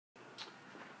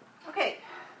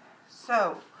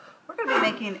So we're going to be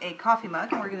making a coffee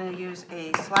mug, and we're going to use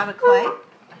a slab of clay.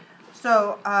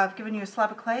 So I've given you a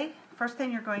slab of clay. First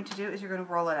thing you're going to do is you're going to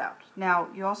roll it out. Now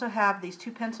you also have these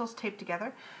two pencils taped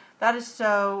together. That is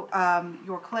so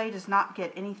your clay does not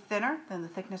get any thinner than the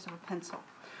thickness of a pencil.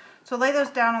 So lay those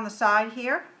down on the side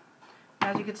here.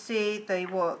 As you can see,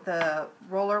 the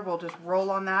roller will just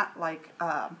roll on that like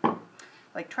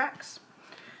tracks.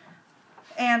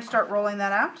 And start rolling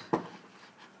that out.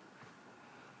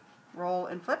 Roll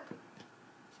and flip.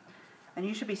 And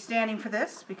you should be standing for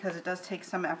this because it does take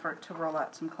some effort to roll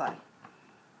out some clay.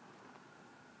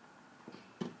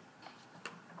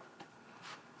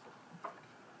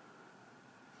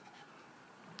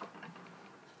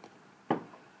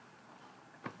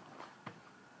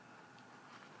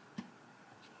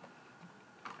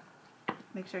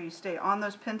 Make sure you stay on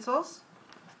those pencils.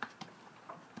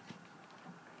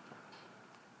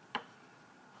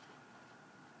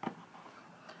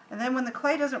 And then when the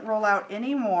clay doesn't roll out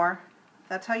anymore,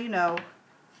 that's how you know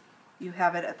you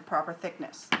have it at the proper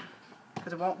thickness.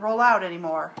 Because it won't roll out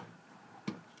anymore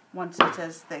once it's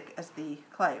as thick as the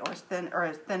clay, or as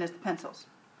thin as the pencils.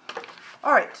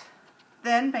 Alright,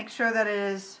 then make sure that it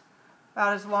is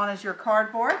about as long as your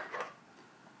cardboard.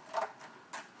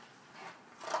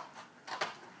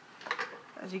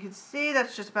 As you can see,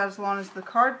 that's just about as long as the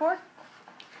cardboard.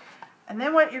 And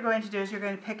then what you're going to do is you're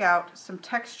going to pick out some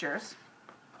textures.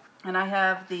 And I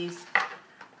have these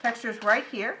textures right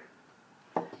here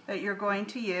that you're going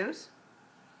to use.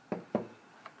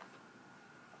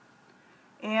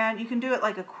 And you can do it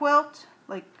like a quilt,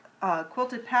 like a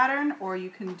quilted pattern, or you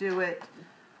can do it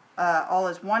all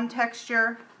as one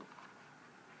texture.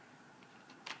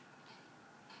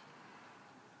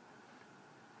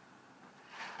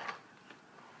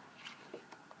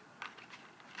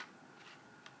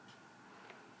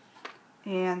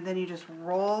 And then you just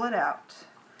roll it out.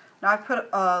 Now I've put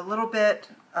a little bit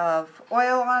of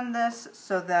oil on this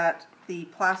so that the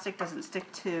plastic doesn't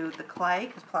stick to the clay,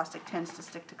 because plastic tends to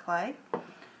stick to clay.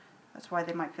 That's why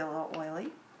they might feel a little oily.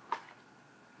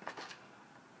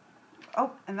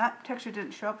 Oh, and that texture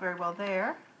didn't show up very well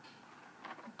there.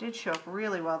 It did show up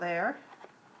really well there.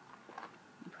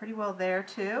 And pretty well there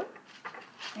too.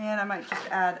 And I might just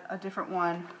add a different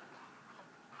one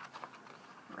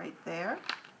right there.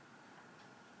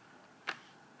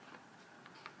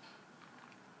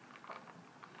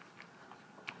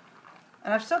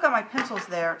 And I've still got my pencils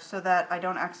there so that I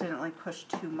don't accidentally push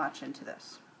too much into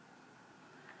this.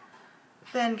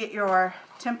 Then get your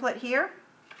template here.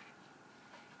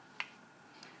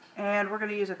 And we're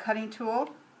going to use a cutting tool.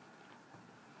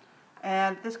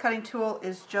 And this cutting tool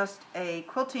is just a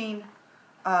quilting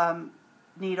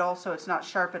needle, so it's not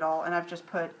sharp at all. And I've just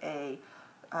put a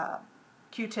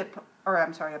Q-tip, or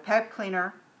I'm sorry, a pipe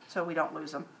cleaner so we don't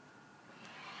lose them.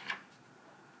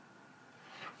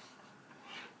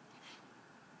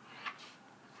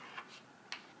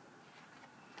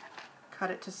 Cut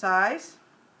it to size.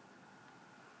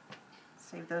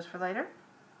 Save those for later.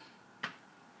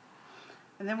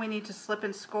 And then we need to slip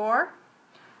and score.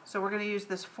 So we're going to use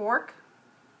this fork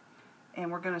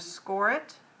and we're going to score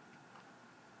it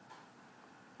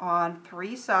on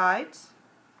 3 sides.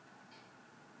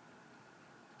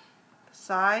 The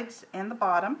sides and the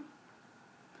bottom,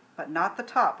 but not the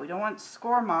top. We don't want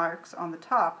score marks on the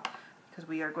top because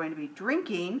we are going to be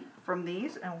drinking from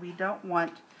these and we don't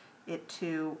want it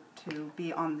to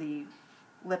be on the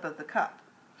lip of the cup.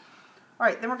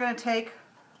 Alright, then we're going to take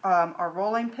our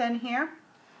rolling pin here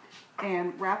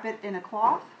and wrap it in a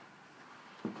cloth.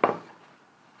 So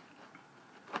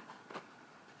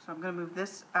I'm going to move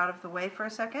this out of the way for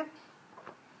a second.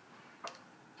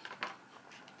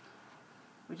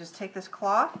 We just take this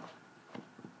cloth,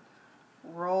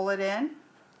 roll it in,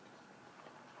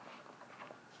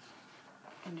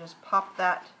 and just pop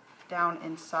that down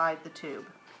inside the tube.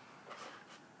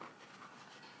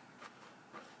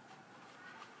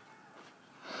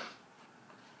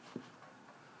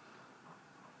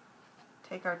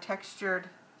 Take our textured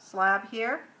slab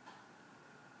here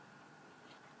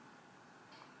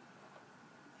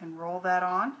and roll that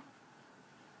on.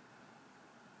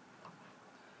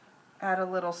 Add a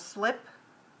little slip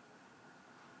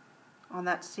on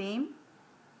that seam.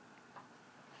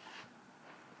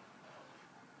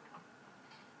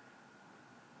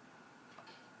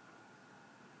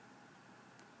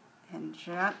 And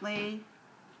gently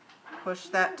push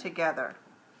that together.